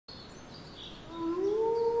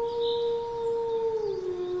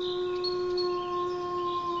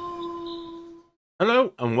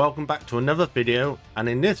Hello and welcome back to another video, and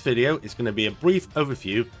in this video it's going to be a brief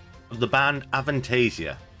overview of the band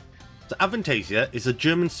Avantasia. So Avantasia is a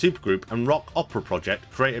German supergroup and rock opera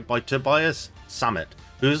project created by Tobias Sammet,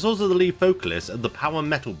 who is also the lead vocalist of the power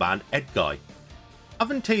metal band Edguy.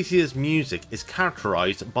 Avantasia's music is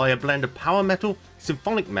characterized by a blend of power metal,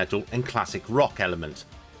 symphonic metal and classic rock elements.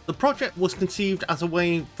 The project was conceived as a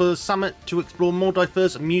way for Sammet to explore more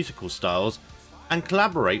diverse musical styles and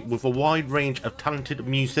collaborate with a wide range of talented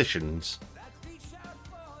musicians.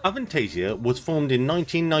 Avantasia was formed in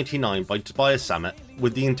 1999 by Tobias Sammet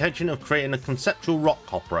with the intention of creating a conceptual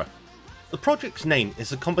rock opera. The project's name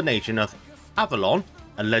is a combination of Avalon,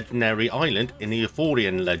 a legendary island in the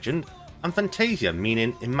Arthurian legend, and Fantasia,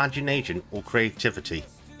 meaning imagination or creativity.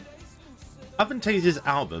 Avantasia's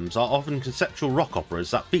albums are often conceptual rock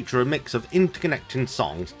operas that feature a mix of interconnecting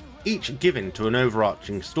songs, each given to an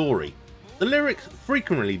overarching story. The lyrics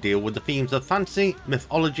frequently deal with the themes of fantasy,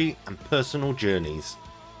 mythology, and personal journeys.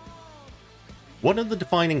 One of the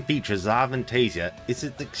defining features of Avantasia is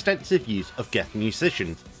its extensive use of guest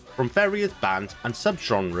musicians from various bands and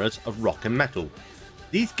subgenres of rock and metal.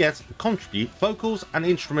 These guests contribute vocals and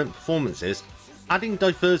instrument performances, adding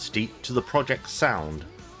diversity to the project's sound.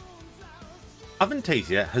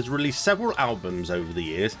 Avantasia has released several albums over the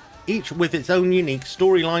years, each with its own unique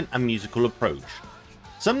storyline and musical approach.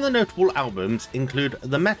 Some of the notable albums include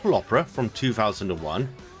The Metal Opera from 2001,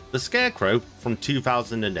 The Scarecrow from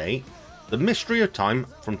 2008, The Mystery of Time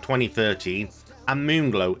from 2013, and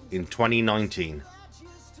Moonglow in 2019.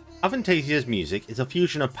 Avantasia's music is a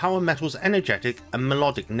fusion of power metal's energetic and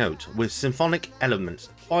melodic notes with symphonic elements,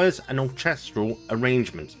 choirs and orchestral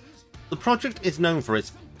arrangements. The project is known for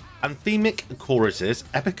its anthemic choruses,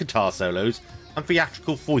 epic guitar solos, and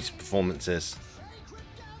theatrical voice performances.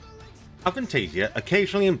 Avantasia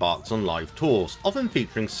occasionally embarks on live tours, often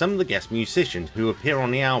featuring some of the guest musicians who appear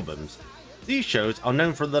on the albums. These shows are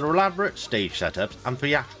known for their elaborate stage setups and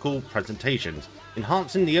theatrical presentations,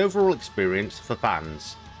 enhancing the overall experience for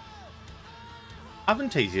fans.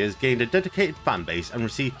 Avantasia has gained a dedicated fanbase and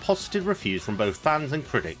received positive reviews from both fans and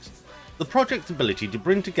critics. The project's ability to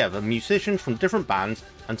bring together musicians from different bands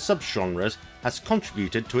and subgenres has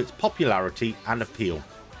contributed to its popularity and appeal.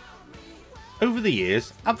 Over the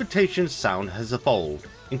years, Avantasia's sound has evolved,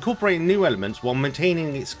 incorporating new elements while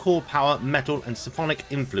maintaining its core power, metal and symphonic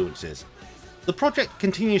influences. The project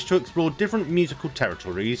continues to explore different musical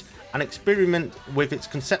territories and experiment with its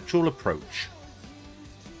conceptual approach.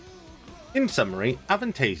 In summary,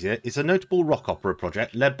 Avantasia is a notable rock opera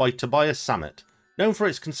project led by Tobias Sammet, known for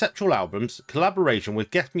its conceptual albums, collaboration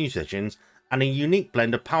with guest musicians, and a unique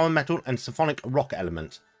blend of power metal and symphonic rock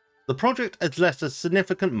elements. The project has left a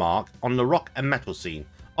significant mark on the rock and metal scene,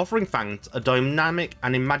 offering fans a dynamic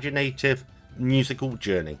and imaginative musical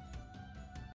journey.